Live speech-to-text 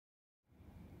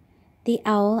The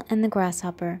Owl and the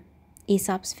Grasshopper,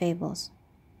 Aesop's Fables.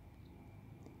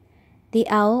 The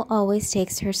owl always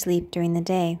takes her sleep during the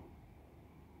day.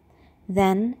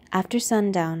 Then, after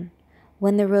sundown,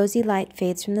 when the rosy light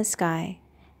fades from the sky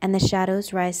and the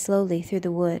shadows rise slowly through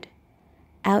the wood,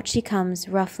 out she comes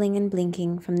ruffling and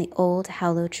blinking from the old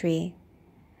hollow tree.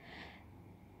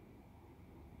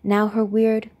 Now her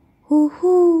weird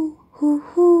hoo-hoo,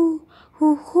 hoo-hoo,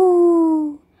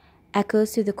 hoo-hoo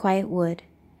echoes through the quiet wood,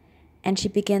 and she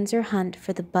begins her hunt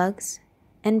for the bugs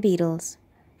and beetles,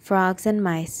 frogs and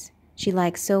mice she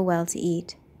likes so well to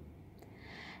eat.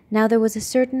 Now there was a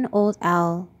certain old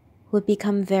owl who would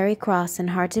become very cross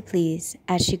and hard to please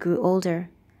as she grew older,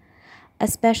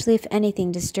 especially if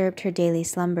anything disturbed her daily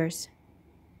slumbers.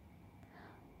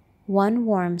 One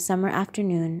warm summer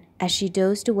afternoon, as she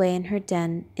dozed away in her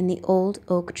den in the old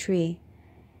oak tree,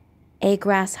 a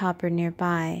grasshopper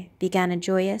nearby began a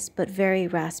joyous but very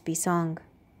raspy song.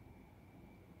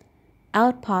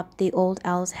 Out popped the old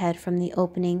owl's head from the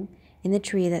opening in the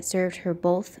tree that served her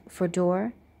both for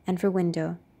door and for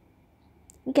window.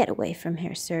 "Get away from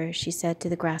here, sir," she said to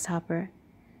the grasshopper.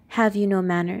 "Have you no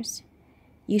manners?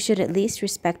 You should at least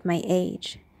respect my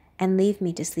age and leave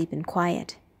me to sleep in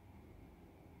quiet."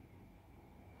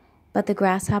 But the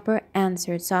grasshopper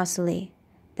answered saucily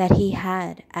that he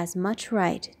had as much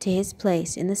right to his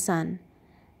place in the sun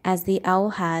as the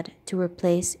owl had to her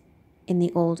place in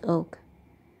the old oak.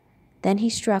 Then he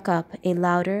struck up a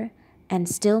louder and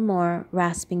still more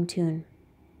rasping tune.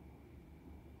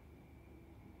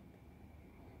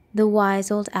 The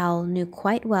wise old owl knew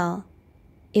quite well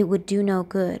it would do no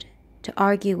good to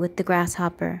argue with the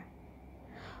grasshopper,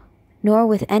 nor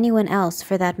with anyone else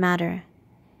for that matter.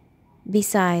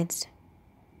 Besides,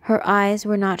 her eyes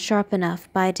were not sharp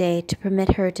enough by day to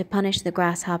permit her to punish the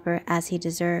grasshopper as he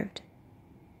deserved.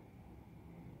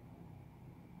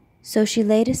 So she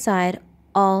laid aside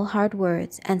all hard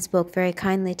words and spoke very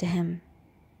kindly to him.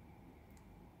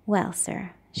 "Well,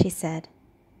 sir," she said,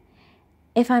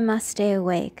 "if I must stay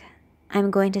awake, I'm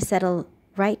going to settle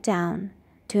right down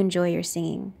to enjoy your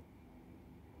singing.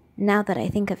 Now that I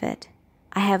think of it,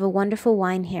 I have a wonderful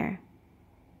wine here,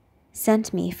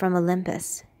 sent me from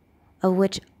Olympus, of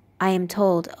which I am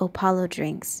told Apollo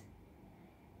drinks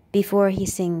before he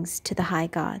sings to the high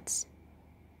gods.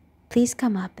 Please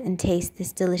come up and taste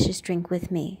this delicious drink with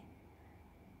me.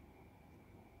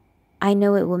 I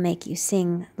know it will make you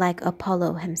sing like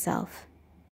Apollo himself."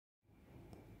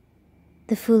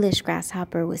 The foolish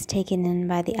grasshopper was taken in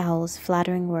by the owl's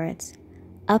flattering words.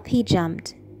 Up he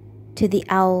jumped to the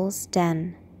owl's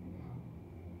den,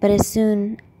 but as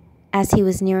soon as he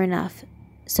was near enough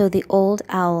so the old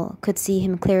owl could see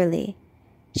him clearly,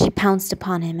 she pounced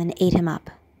upon him and ate him up.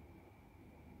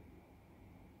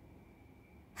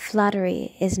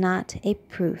 Flattery is not a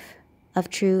proof of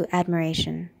true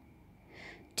admiration.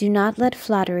 Do not let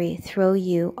flattery throw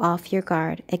you off your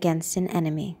guard against an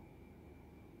enemy.